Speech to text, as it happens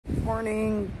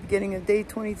morning, beginning of day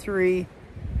 23.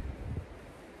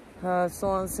 Still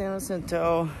on San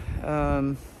Jacinto.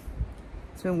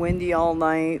 It's been windy all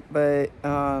night, but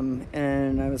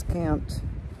and I was camped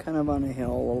kind of on a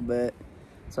hill a little bit,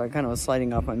 so I kind of was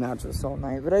sliding off my mattress all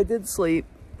night. But I did sleep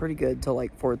pretty good till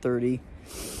like 4:30.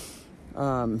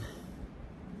 So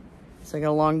I got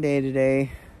a long day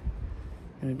today.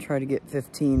 I'm gonna try to get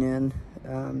 15 in.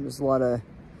 There's a lot of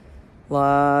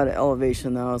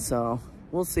elevation though, so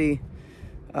we'll see.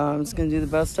 I'm just gonna do the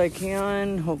best I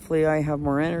can. Hopefully I have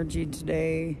more energy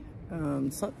today.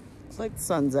 It's like the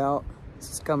sun's out. It's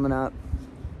just coming up.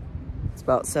 It's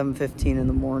about 7:15 in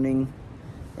the morning,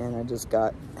 and I just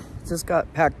got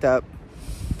packed up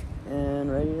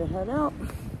and ready to head out.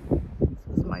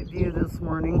 This is my view this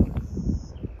morning.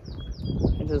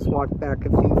 I just walked back a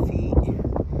few feet.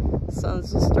 The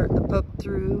sun's just starting to poke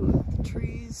through the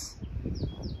trees. It's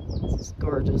just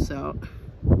gorgeous out.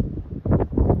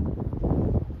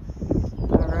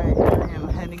 Alright, I am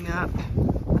heading up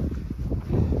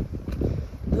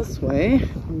this way.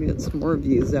 Let me get some more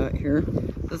views out here.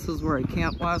 This is where I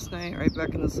camped last night, right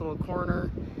back in this little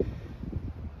corner.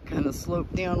 Kind of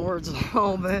sloped downwards a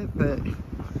little bit, but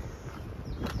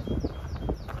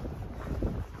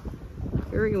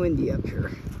very windy up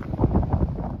here.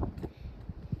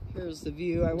 Here's the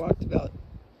view. I walked about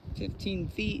 15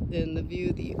 feet, then the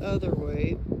view the other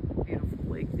way. Beautiful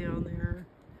lake down there.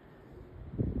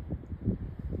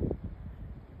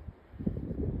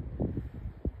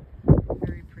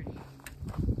 Very pretty.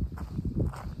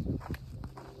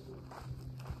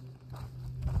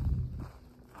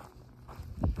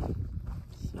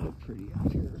 So pretty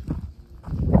out here.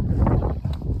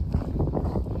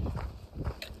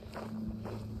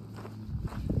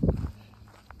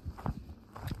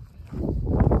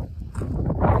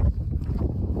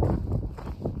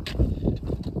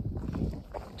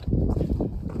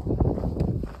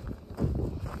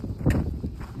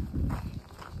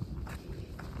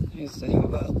 Nice to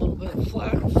have a little bit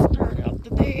flat start out the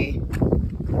day.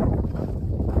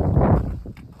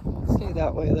 Stay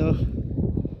that way though.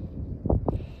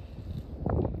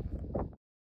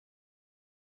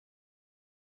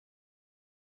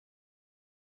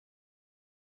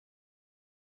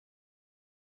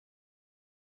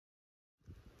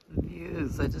 The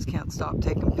views, I just can't stop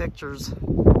taking pictures.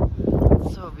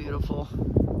 It's so beautiful.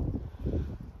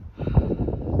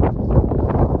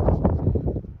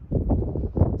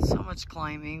 So much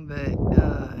climbing, but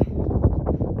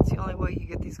it's the only way you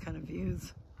get these kind of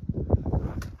views,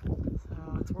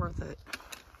 so it's worth it.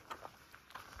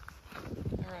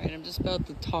 Alright, I'm just about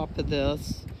the top of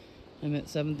this. I'm at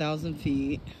 7,000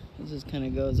 feet. It just kind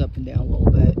of goes up and down a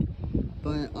little bit,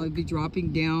 but I'll be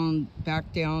dropping down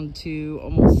back down to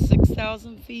almost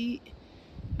 6,000 feet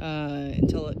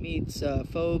until it meets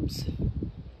Phobes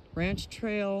Ranch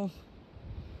Trail,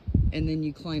 and then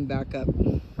you climb back up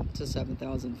to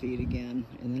 7,000 feet again,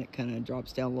 and then it kind of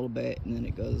drops down a little bit, and then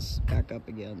it goes back up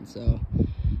again. So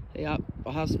yeah,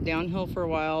 I'll have some downhill for a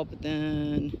while, but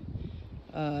then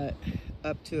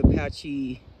up to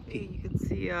Apache Peak. You can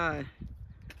see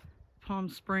Palm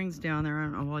Springs down there. I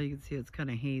don't know how well you can see, it's kind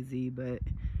of hazy, but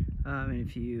and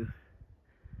if you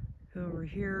go over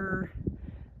here,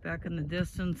 back in the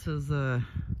distance is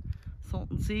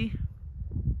Salton Sea.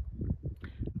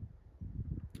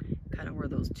 Kind of where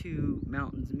those two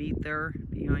mountains meet there,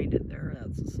 behind it there,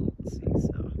 that's the Salton Sea.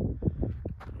 So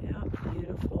yeah,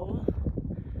 beautiful.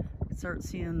 Start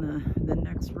seeing the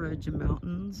next ridge of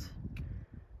mountains,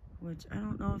 which I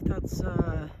don't know if that's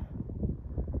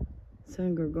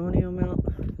San Gorgonio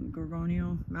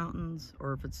Mountains,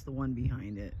 or if it's the one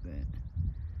behind it, but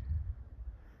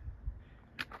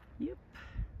yep.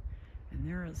 And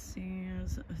there is San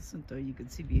Jacinto. You can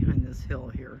see behind this hill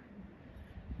here.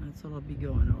 That's what I'll be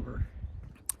going over.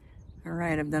 All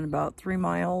right, I've done about 3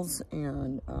 miles,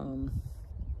 and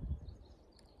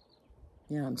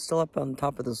yeah, I'm still up on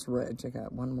top of this ridge. I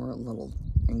got one more little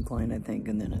incline, I think,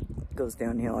 and then it goes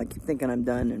downhill. I keep thinking I'm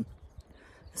done, and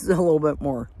this is a little bit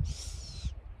more.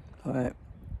 But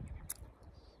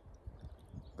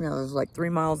yeah, there's like 3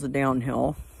 miles of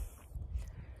downhill,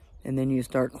 and then you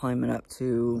start climbing up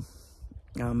to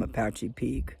Apache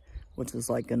Peak, which is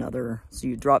like another, so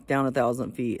you drop down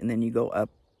 1,000 feet, and then you go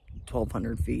up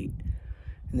 1,200 feet,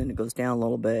 and then it goes down a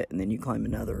little bit, and then you climb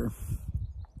another,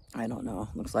 I don't know,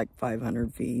 looks like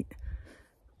 500 feet.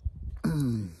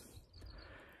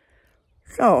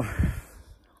 So,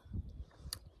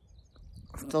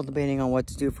 still debating on what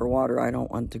to do for water. I don't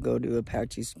want to go to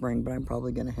Apache Spring, but I'm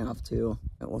probably going to have to.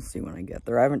 But we'll see when I get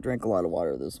there. I haven't drank a lot of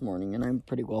water this morning, and I'm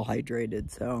pretty well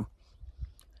hydrated, so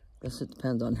I guess it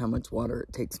depends on how much water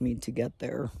it takes me to get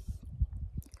there.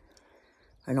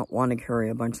 I don't want to carry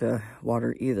a bunch of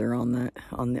water either on the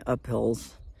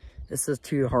uphills. This is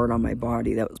too hard on my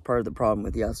body. That was part of the problem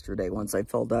with yesterday. Once I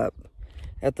filled up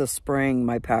at the spring,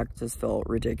 my pack just felt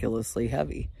ridiculously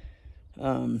heavy.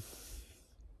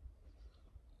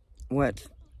 What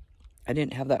I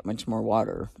didn't have that much more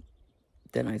water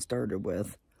than I started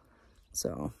with.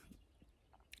 So,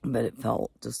 but it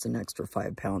felt just an extra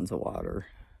 5 pounds of water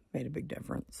made a big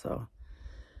difference. So,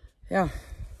 yeah,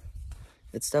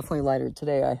 it's definitely lighter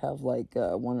today. I have like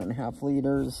 1.5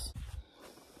 liters.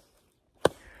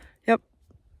 Yep.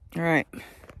 All right.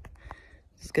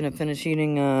 Just gonna finish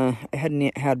eating. I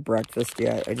hadn't had breakfast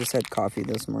yet. I just had coffee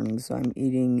this morning, so I'm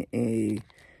eating a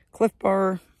Cliff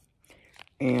Bar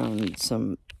and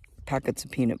some packets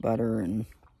of peanut butter, and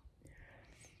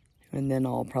then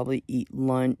I'll probably eat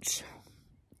lunch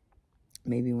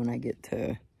maybe when I get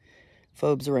to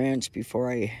Phobes Ranch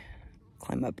before I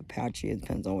climb up Apache. It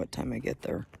depends on what time I get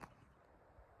there.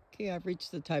 Okay, I've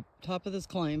reached the top of this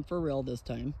climb for real this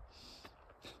time.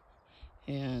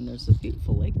 And there's a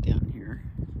beautiful lake down here.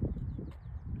 I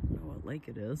don't know what lake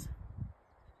it is.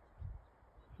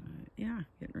 Yeah,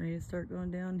 getting ready to start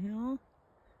going downhill.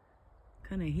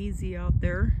 Kind of hazy out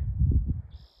there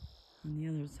on the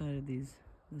other side of this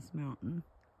mountain.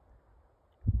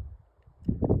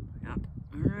 Yep.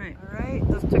 All right.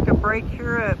 Just took a break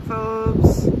here at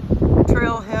Phobes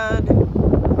Trailhead,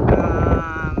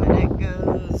 and it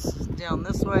goes down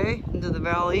this way into the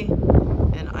valley,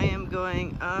 and I am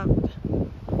going up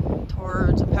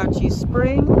towards Apache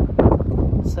Spring.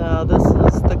 So this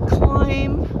is the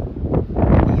climb.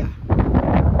 Yeah,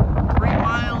 3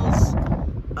 miles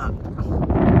up.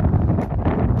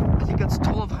 I think it's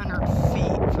 1,200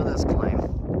 feet for this climb.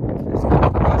 Just come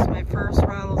across my first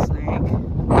rattlesnake. And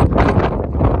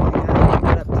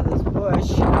get up to this bush.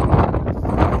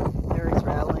 There he's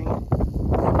rattling.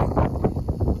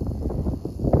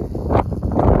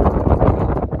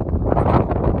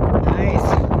 Nice.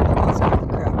 That scared the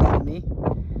crap out of me.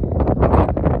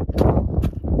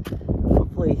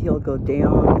 Hopefully he'll go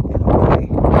down and away.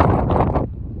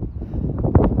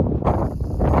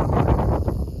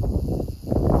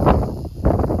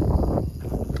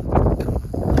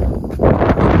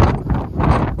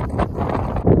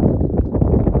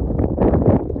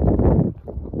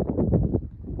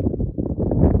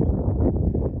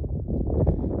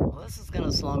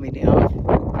 Slow me down. I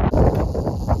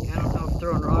don't know if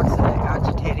throwing rocks and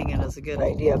agitating it is a good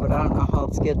idea, but I don't know how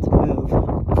it's good to move.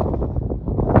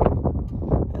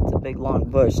 That's a big long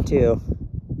bush too,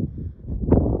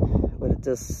 but it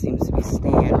just seems to be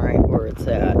staying right where it's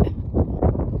at. I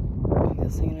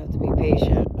guess I'm gonna have to be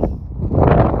patient.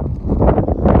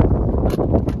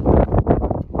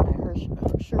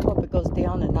 I sure hope it goes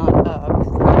down and not up,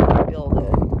 because I don't want to build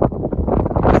it.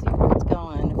 See where it's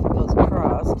going if it goes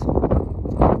across.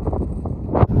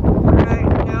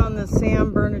 The San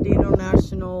Bernardino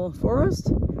National Forest.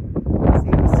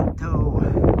 Seems to toe.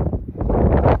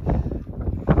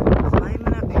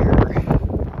 Climbing up here.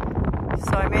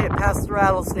 So I made it past the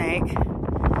rattlesnake.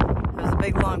 There's a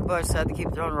big long bush, so I had to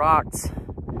keep throwing rocks.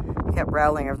 It kept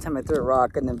rattling every time I threw a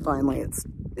rock, and then finally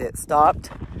it stopped.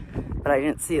 But I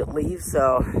didn't see it leave,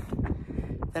 so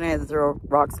then I had to throw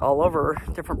rocks all over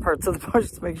different parts of the bush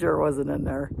to make sure it wasn't in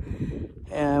there.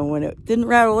 And when it didn't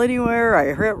rattle anywhere,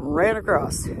 I ran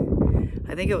across.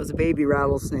 I think it was a baby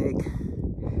rattlesnake.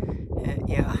 And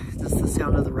yeah, just the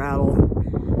sound of the rattle.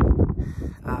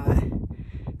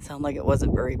 Sounded like it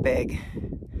wasn't very big.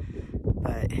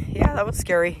 But yeah, that was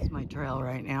scary. It's my trail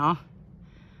right now.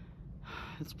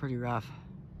 It's pretty rough.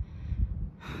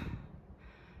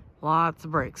 Lots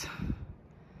of breaks.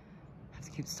 I have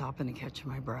to keep stopping and catching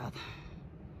my breath.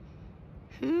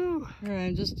 Whew. All right,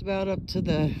 I'm just about up to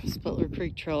the Spitler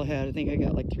Creek trailhead. I think I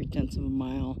got like 3/10 of a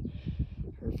mile,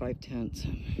 or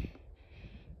 5/10.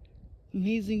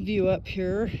 Amazing view up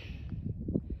here.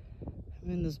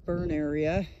 I'm in this burn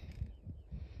area,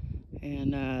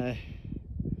 and this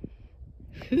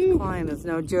climb is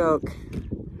no joke,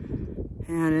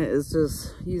 and it is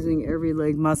just using every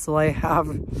leg muscle I have.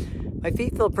 My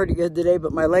feet feel pretty good today,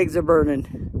 but my legs are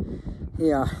burning.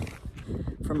 Yeah.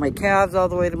 From my calves all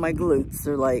the way to my glutes,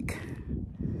 they're like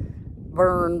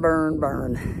burn, burn,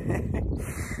 burn.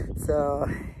 So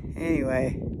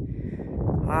anyway,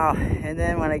 wow. And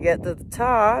then when I get to the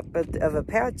top of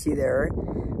Apache there,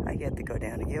 I get to go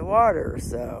down and get water.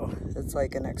 So it's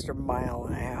like an extra 1.5 miles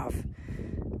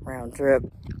round trip.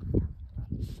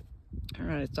 All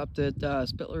right, I stopped at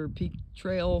Spitler Peak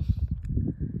Trail.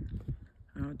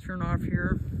 Turn off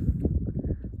here.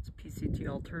 It's a PCT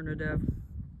alternative.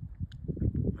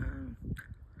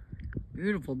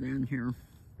 Beautiful down here.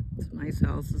 It's a nice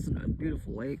house, isn't it?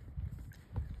 Beautiful lake.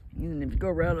 And then if you go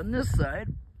around on this side,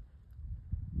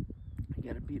 you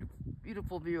got a beautiful,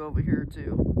 beautiful view over here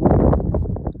too.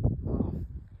 Well,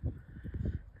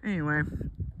 anyway,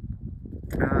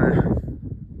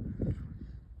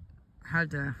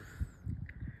 had to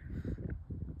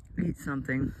eat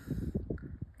something,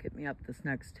 get me up this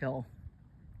next hill.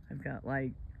 I've got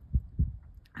like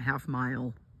a half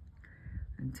mile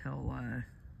until I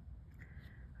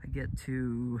get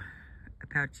to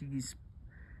Apache's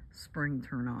spring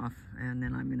turnoff, and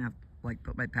then I'm gonna have to like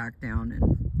put my pack down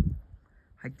and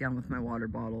hike down with my water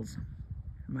bottles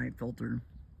and my filter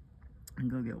and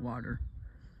go get water.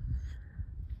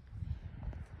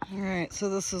 All right, so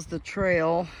this is the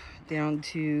trail down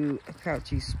to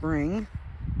Apache Spring,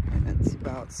 and it's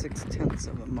about 6/10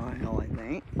 of a mile, I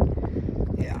think.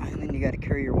 Yeah, and then you got to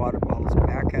carry your water bottles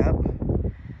back up,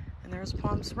 and there's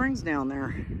Palm Springs down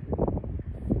there.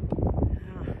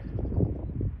 Yeah.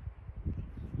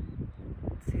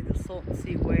 See the Salton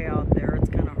Sea way out there. It's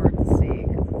kind of hard to see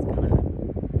because it's kind of,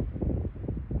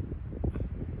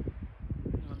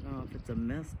 I don't know if it's a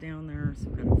mist down there,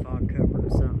 some kind of fog cover or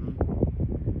something.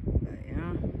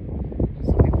 Yeah, this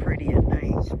will be pretty at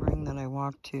night. Spring that I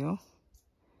walked to.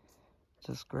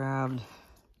 Just grabbed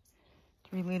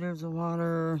 3 liters of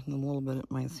water and a little bit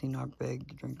of my Seanock bag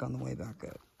to drink on the way back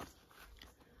up.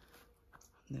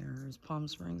 There's Palm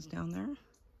Springs down there.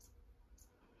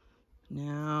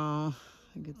 Now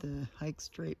I get to hike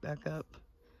straight back up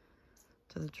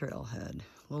to the trailhead,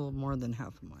 a little more than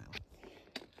half a mile.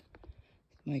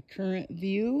 My current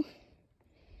view.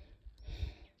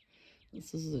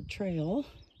 This is a trail,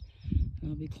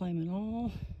 and I'll be climbing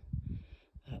all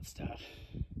that stuff.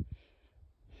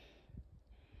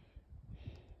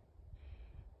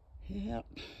 Yep,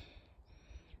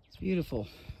 it's beautiful.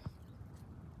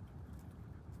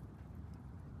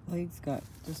 Legs got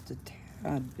just a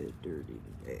tad bit dirty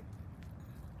today.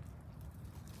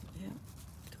 Yeah,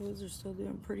 toes are still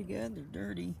doing pretty good. They're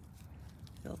dirty,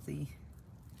 filthy.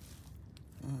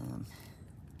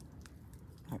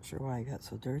 Not sure why I got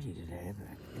so dirty today, but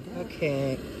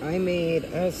okay, I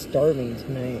was starving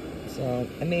tonight, so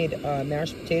I made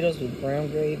mashed potatoes with brown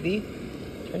gravy.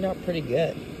 Turned out pretty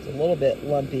good. It's a little bit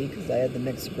lumpy because I had the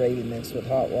mixed gravy mixed with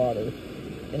hot water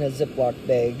in a Ziploc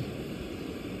bag,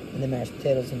 and the mashed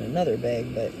potatoes in another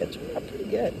bag, but it turned out pretty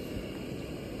good.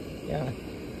 Yeah.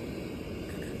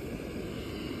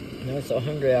 And I was so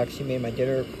hungry, I actually made my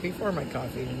dinner before my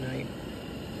coffee tonight.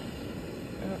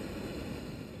 Yeah.